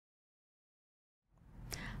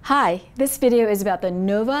Hi, this video is about the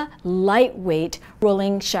Nova lightweight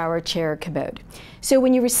rolling shower chair commode. So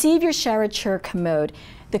when you receive your shower chair commode,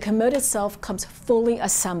 the commode itself comes fully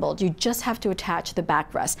assembled. You just have to attach the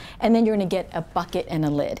backrest, and then you're going to get a bucket and a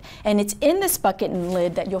lid. And it's in this bucket and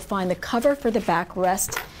lid that you'll find the cover for the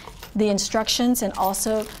backrest, the instructions, and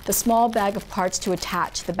also the small bag of parts to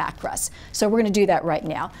attach the backrest. So we're going to do that right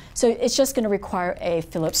now. So it's just going to require a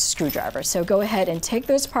Phillips screwdriver. So go ahead and take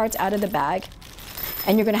those parts out of the bag.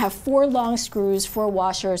 And you're going to have 4 long screws, 4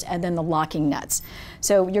 washers, and then the locking nuts.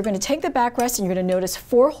 So you're going to take the backrest and you're going to notice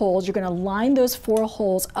 4 holes. You're going to line those 4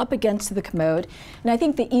 holes up against the commode. And I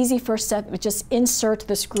think the easy first step is just insert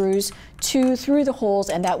the screws through the holes,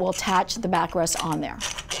 and that will attach the backrest on there.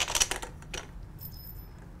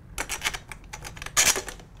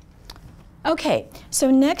 Okay, so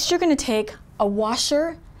next you're going to take a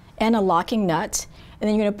washer and a locking nut, and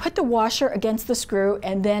then you're going to put the washer against the screw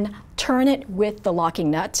and then turn it with the locking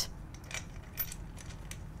nut.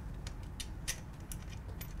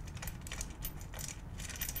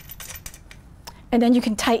 And then you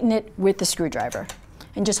can tighten it with the screwdriver.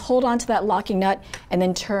 And just hold on to that locking nut and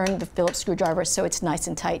then turn the Phillips screwdriver so it's nice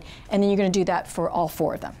and tight. And then you're going to do that for all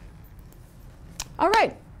 4 of them. All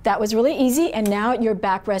right, that was really easy, and now your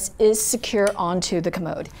backrest is secure onto the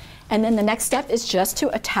commode. And then the next step is just to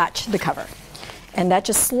attach the cover. And that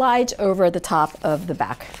just slides over the top of the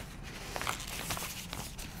back.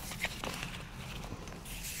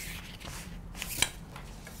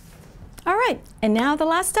 All right, and now the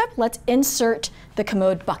last step, let's insert the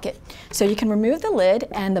commode bucket. So you can remove the lid,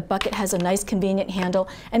 and the bucket has a nice convenient handle.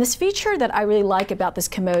 And this feature that I really like about this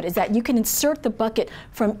commode is that you can insert the bucket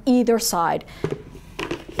from either side.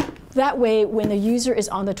 That way, when the user is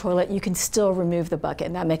on the toilet, you can still remove the bucket,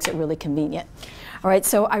 and that makes it really convenient. All right,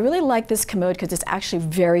 so I really like this commode because it's actually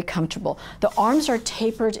very comfortable. The arms are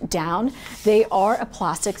tapered down. They are a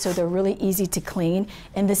plastic, so they're really easy to clean.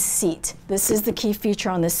 And the seat, this is the key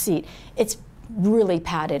feature on this seat. It's really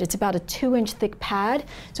padded. It's about a 2-inch thick pad,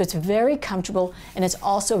 so it's very comfortable, and it's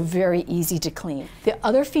also very easy to clean. The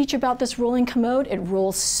other feature about this rolling commode, it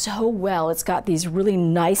rolls so well. It's got these really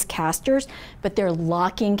nice casters, but they're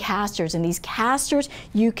locking casters, and these casters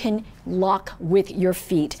you can lock with your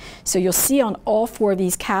feet. So you'll see on all 4 of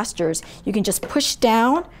these casters, you can just push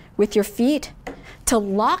down with your feet to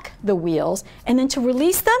lock the wheels, and then to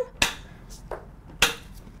release them,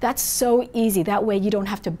 that's so easy. That way you don't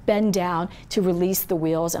have to bend down to release the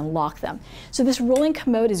wheels and lock them. So this rolling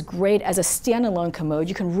commode is great as a standalone commode.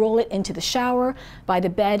 You can roll it into the shower, by the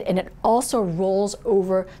bed, and it also rolls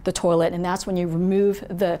over the toilet, and that's when you remove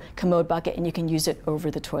the commode bucket and you can use it over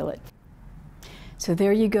the toilet. So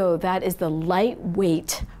there you go. That is the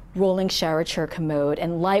lightweight rolling shower chair commode,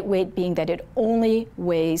 and lightweight being that it only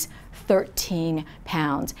weighs 13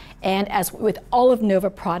 pounds. And as with all of Nova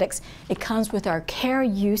products, it comes with our care,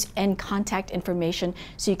 use, and contact information,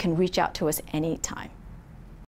 so you can reach out to us anytime.